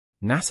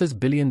NASA's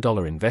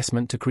billion-dollar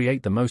investment to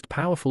create the most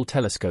powerful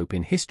telescope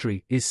in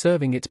history is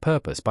serving its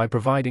purpose by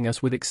providing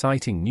us with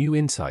exciting new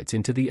insights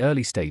into the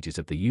early stages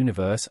of the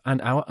universe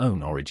and our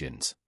own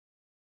origins.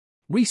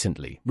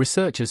 Recently,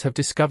 researchers have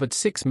discovered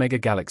 6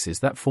 megagalaxies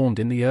that formed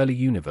in the early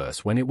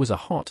universe when it was a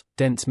hot,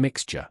 dense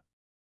mixture.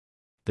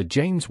 The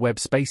James Webb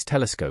Space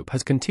Telescope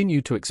has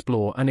continued to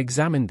explore and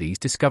examine these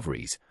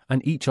discoveries,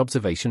 and each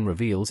observation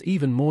reveals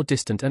even more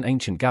distant and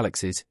ancient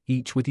galaxies,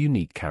 each with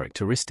unique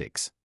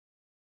characteristics.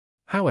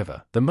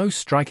 However, the most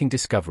striking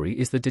discovery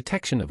is the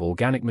detection of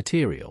organic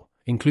material,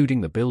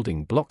 including the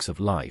building blocks of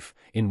life,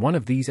 in one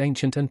of these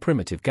ancient and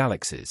primitive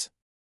galaxies.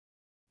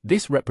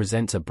 This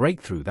represents a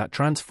breakthrough that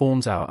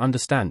transforms our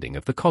understanding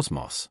of the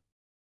cosmos.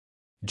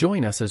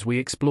 Join us as we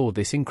explore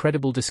this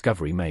incredible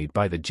discovery made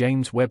by the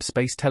James Webb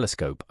Space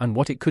Telescope and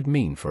what it could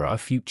mean for our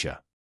future.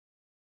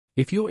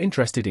 If you're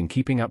interested in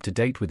keeping up to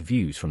date with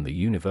views from the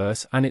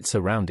universe and its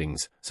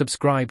surroundings,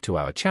 subscribe to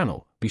our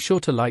channel, be sure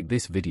to like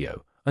this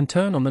video, and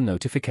turn on the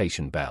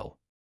notification bell.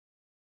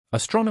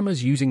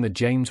 Astronomers using the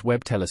James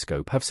Webb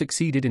Telescope have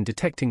succeeded in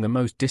detecting the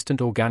most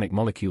distant organic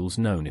molecules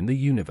known in the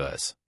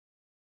universe.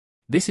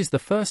 This is the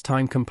first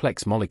time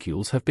complex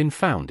molecules have been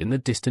found in the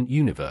distant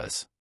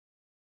universe.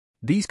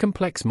 These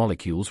complex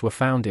molecules were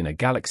found in a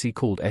galaxy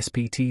called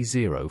SPT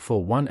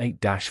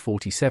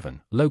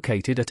 0418-47,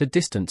 located at a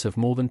distance of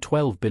more than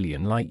 12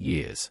 billion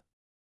light-years.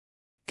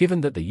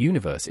 Given that the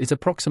universe is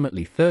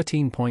approximately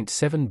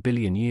 13.7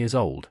 billion years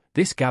old,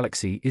 this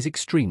galaxy is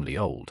extremely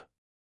old.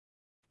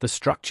 The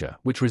structure,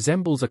 which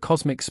resembles a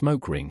cosmic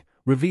smoke ring,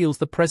 reveals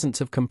the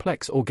presence of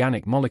complex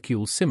organic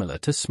molecules similar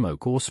to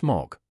smoke or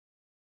smog.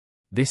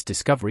 This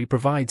discovery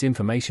provides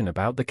information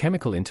about the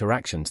chemical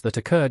interactions that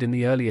occurred in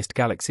the earliest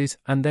galaxies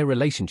and their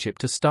relationship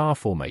to star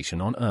formation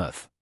on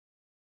Earth.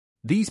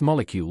 These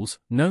molecules,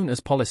 known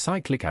as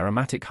polycyclic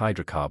aromatic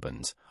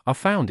hydrocarbons, are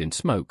found in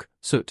smoke,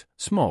 soot,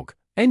 smog,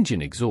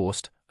 engine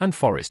exhaust, and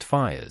forest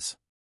fires.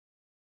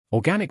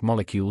 Organic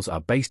molecules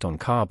are based on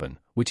carbon,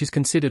 which is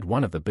considered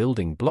one of the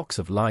building blocks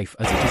of life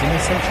as it is an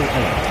essential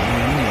element in the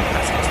amino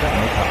acids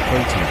that make up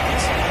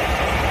proteins.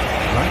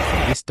 Light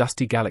from this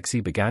dusty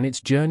galaxy began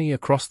its journey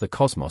across the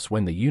cosmos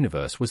when the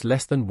universe was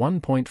less than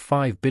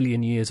 1.5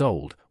 billion years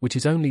old, which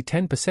is only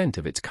 10%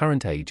 of its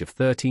current age of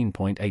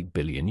 13.8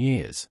 billion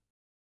years.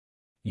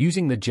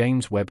 Using the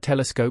James Webb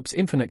Telescope's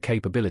infinite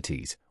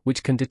capabilities,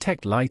 which can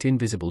detect light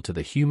invisible to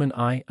the human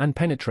eye and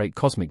penetrate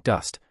cosmic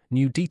dust,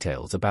 new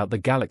details about the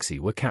galaxy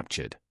were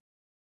captured.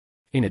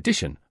 In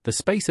addition, the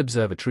Space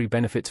Observatory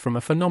benefits from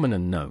a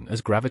phenomenon known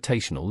as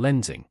gravitational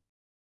lensing.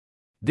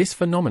 This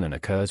phenomenon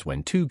occurs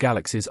when two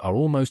galaxies are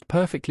almost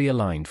perfectly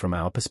aligned from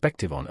our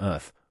perspective on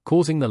Earth,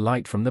 causing the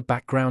light from the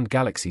background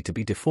galaxy to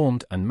be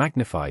deformed and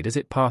magnified as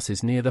it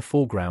passes near the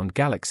foreground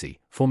galaxy,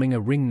 forming a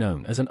ring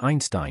known as an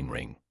Einstein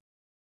ring.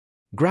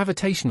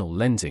 Gravitational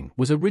lensing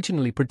was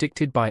originally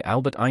predicted by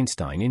Albert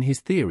Einstein in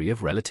his theory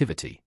of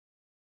relativity.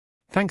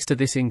 Thanks to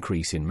this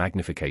increase in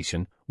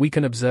magnification, we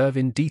can observe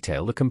in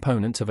detail the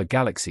components of a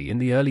galaxy in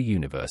the early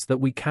universe that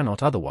we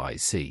cannot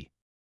otherwise see.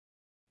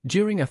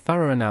 During a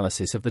thorough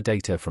analysis of the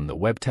data from the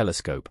Webb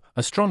telescope,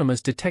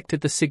 astronomers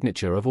detected the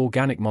signature of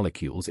organic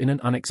molecules in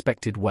an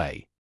unexpected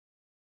way.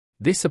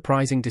 This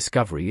surprising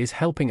discovery is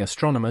helping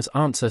astronomers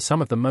answer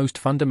some of the most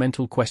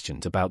fundamental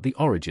questions about the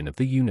origin of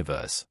the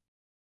universe.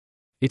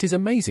 It is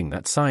amazing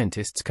that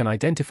scientists can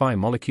identify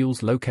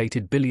molecules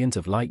located billions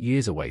of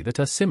light-years away that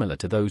are similar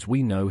to those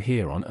we know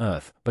here on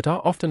Earth, but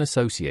are often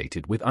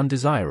associated with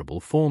undesirable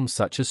forms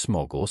such as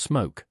smog or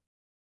smoke.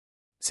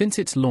 Since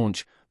its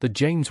launch, the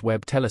James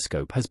Webb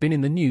Telescope has been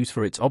in the news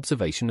for its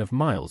observation of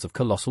miles of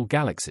colossal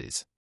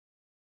galaxies.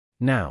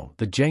 Now,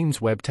 the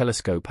James Webb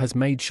Telescope has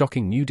made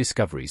shocking new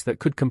discoveries that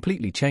could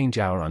completely change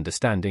our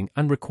understanding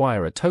and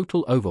require a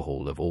total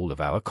overhaul of all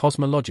of our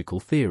cosmological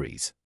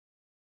theories.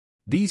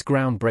 These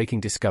groundbreaking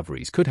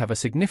discoveries could have a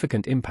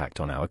significant impact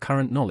on our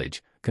current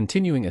knowledge,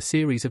 continuing a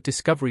series of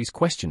discoveries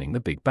questioning the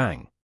Big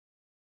Bang.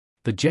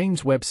 The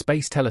James Webb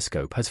Space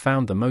Telescope has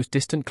found the most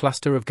distant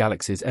cluster of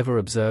galaxies ever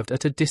observed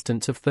at a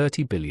distance of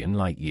 30 billion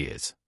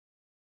light-years.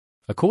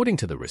 According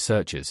to the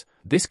researchers,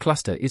 this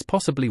cluster is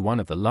possibly one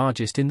of the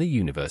largest in the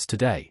universe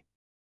today.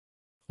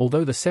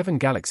 Although the 7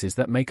 galaxies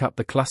that make up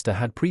the cluster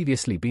had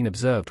previously been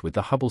observed with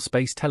the Hubble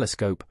Space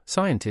Telescope,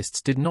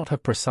 scientists did not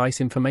have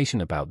precise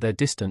information about their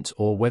distance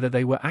or whether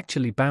they were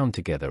actually bound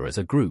together as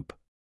a group.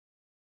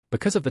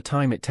 Because of the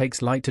time it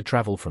takes light to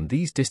travel from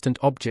these distant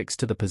objects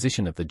to the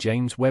position of the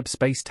James Webb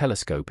Space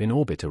Telescope in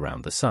orbit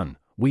around the Sun,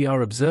 we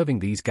are observing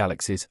these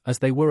galaxies as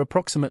they were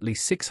approximately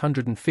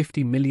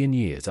 650 million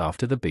years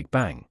after the Big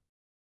Bang.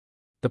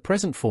 The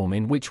present form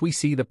in which we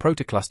see the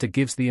protocluster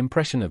gives the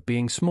impression of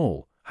being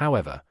small.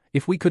 However,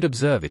 if we could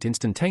observe it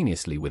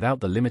instantaneously without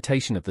the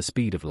limitation of the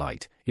speed of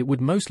light, it would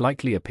most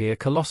likely appear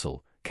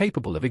colossal,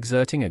 capable of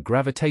exerting a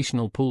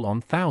gravitational pull on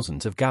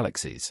thousands of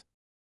galaxies.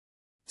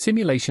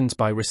 Simulations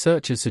by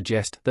researchers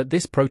suggest that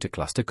this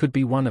protocluster could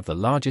be one of the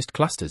largest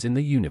clusters in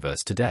the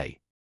universe today.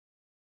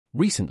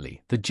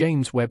 Recently, the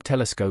James Webb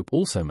Telescope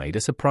also made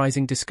a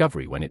surprising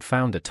discovery when it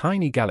found a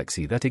tiny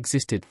galaxy that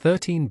existed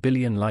 13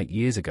 billion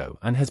light-years ago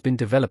and has been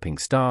developing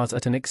stars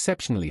at an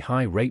exceptionally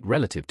high rate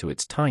relative to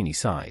its tiny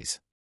size.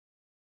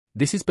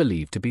 This is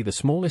believed to be the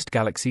smallest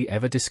galaxy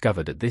ever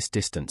discovered at this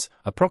distance,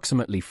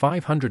 approximately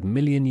 500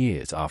 million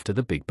years after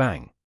the Big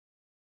Bang.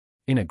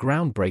 In a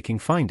groundbreaking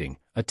finding,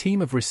 a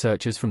team of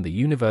researchers from the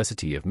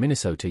University of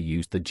Minnesota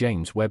used the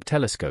James Webb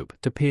Telescope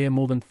to peer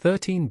more than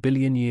 13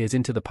 billion years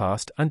into the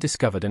past and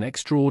discovered an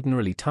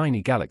extraordinarily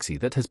tiny galaxy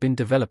that has been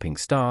developing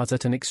stars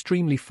at an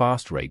extremely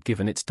fast rate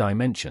given its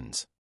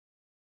dimensions.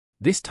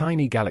 This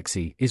tiny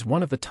galaxy is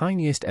one of the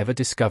tiniest ever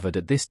discovered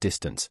at this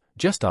distance,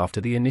 just after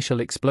the initial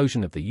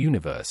explosion of the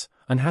universe,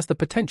 and has the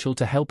potential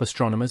to help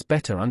astronomers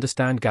better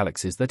understand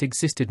galaxies that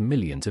existed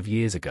millions of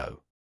years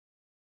ago.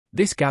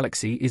 This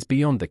galaxy is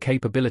beyond the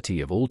capability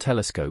of all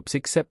telescopes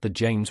except the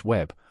James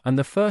Webb, and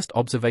the first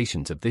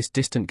observations of this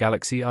distant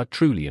galaxy are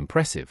truly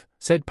impressive,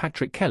 said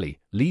Patrick Kelly,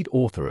 lead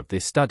author of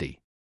this study.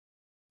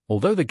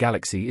 Although the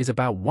galaxy is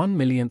about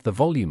 1/1,000,000th the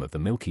volume of the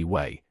Milky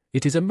Way,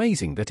 it is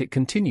amazing that it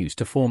continues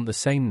to form the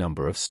same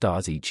number of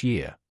stars each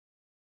year.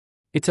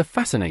 It's a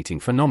fascinating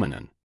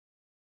phenomenon.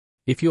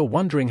 If you're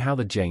wondering how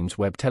the James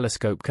Webb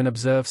Telescope can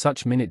observe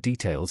such minute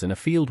details in a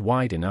field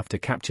wide enough to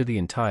capture the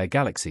entire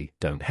galaxy,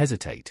 don't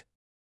hesitate.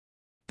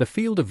 The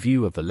field of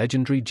view of the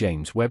legendary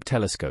James Webb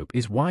Telescope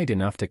is wide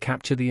enough to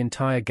capture the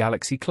entire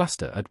galaxy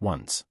cluster at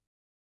once.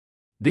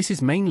 This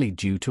is mainly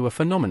due to a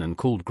phenomenon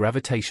called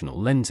gravitational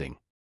lensing.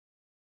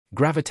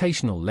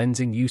 Gravitational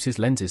lensing uses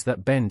lenses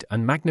that bend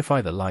and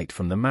magnify the light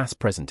from the mass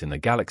present in the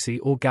galaxy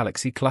or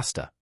galaxy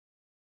cluster.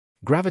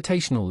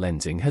 Gravitational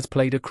lensing has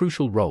played a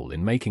crucial role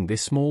in making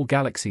this small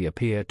galaxy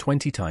appear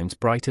 20 times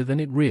brighter than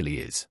it really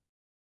is.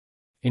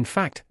 In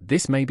fact,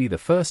 this may be the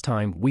first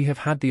time we have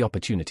had the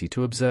opportunity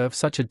to observe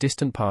such a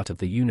distant part of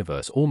the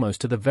universe almost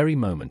to the very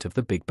moment of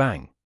the Big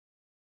Bang.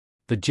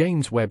 The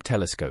James Webb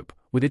Telescope,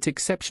 with its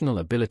exceptional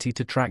ability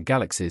to track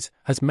galaxies,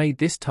 has made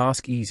this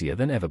task easier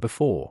than ever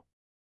before.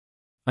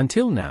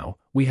 Until now,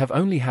 we have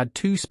only had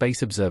 2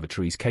 space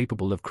observatories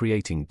capable of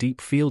creating deep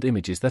field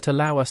images that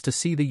allow us to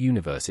see the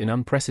universe in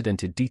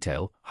unprecedented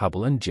detail,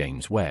 Hubble and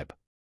James Webb.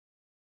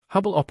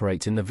 Hubble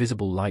operates in the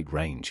visible light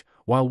range,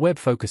 while Webb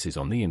focuses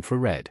on the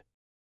infrared.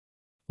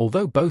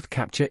 Although both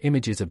capture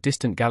images of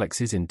distant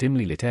galaxies in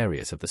dimly lit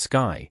areas of the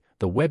sky,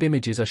 the Webb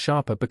images are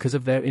sharper because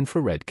of their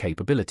infrared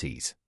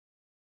capabilities.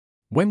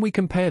 When we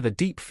compare the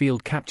deep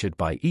field captured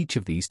by each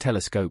of these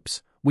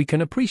telescopes, we can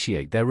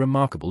appreciate their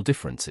remarkable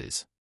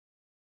differences.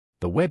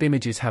 The Webb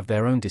images have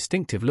their own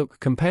distinctive look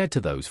compared to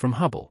those from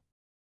Hubble.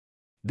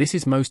 This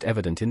is most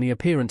evident in the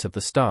appearance of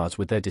the stars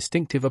with their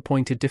distinctive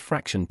appointed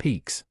diffraction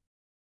peaks.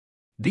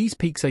 These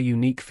peaks are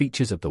unique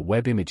features of the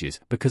Webb images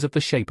because of the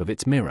shape of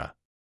its mirror.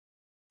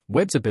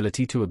 Webb's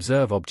ability to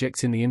observe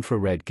objects in the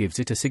infrared gives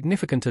it a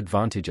significant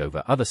advantage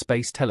over other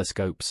space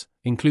telescopes,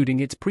 including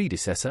its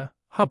predecessor,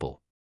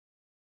 Hubble.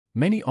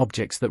 Many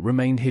objects that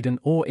remained hidden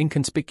or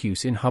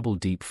inconspicuous in Hubble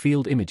deep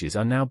field images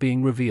are now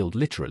being revealed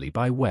literally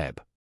by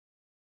Webb.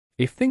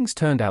 If things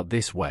turned out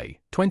this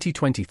way,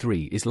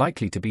 2023 is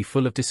likely to be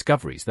full of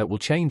discoveries that will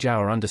change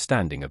our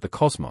understanding of the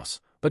cosmos,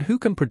 but who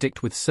can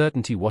predict with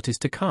certainty what is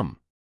to come?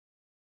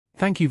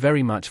 Thank you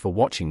very much for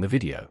watching the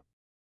video.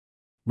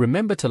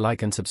 Remember to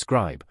like and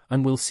subscribe,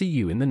 and we'll see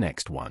you in the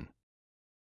next one.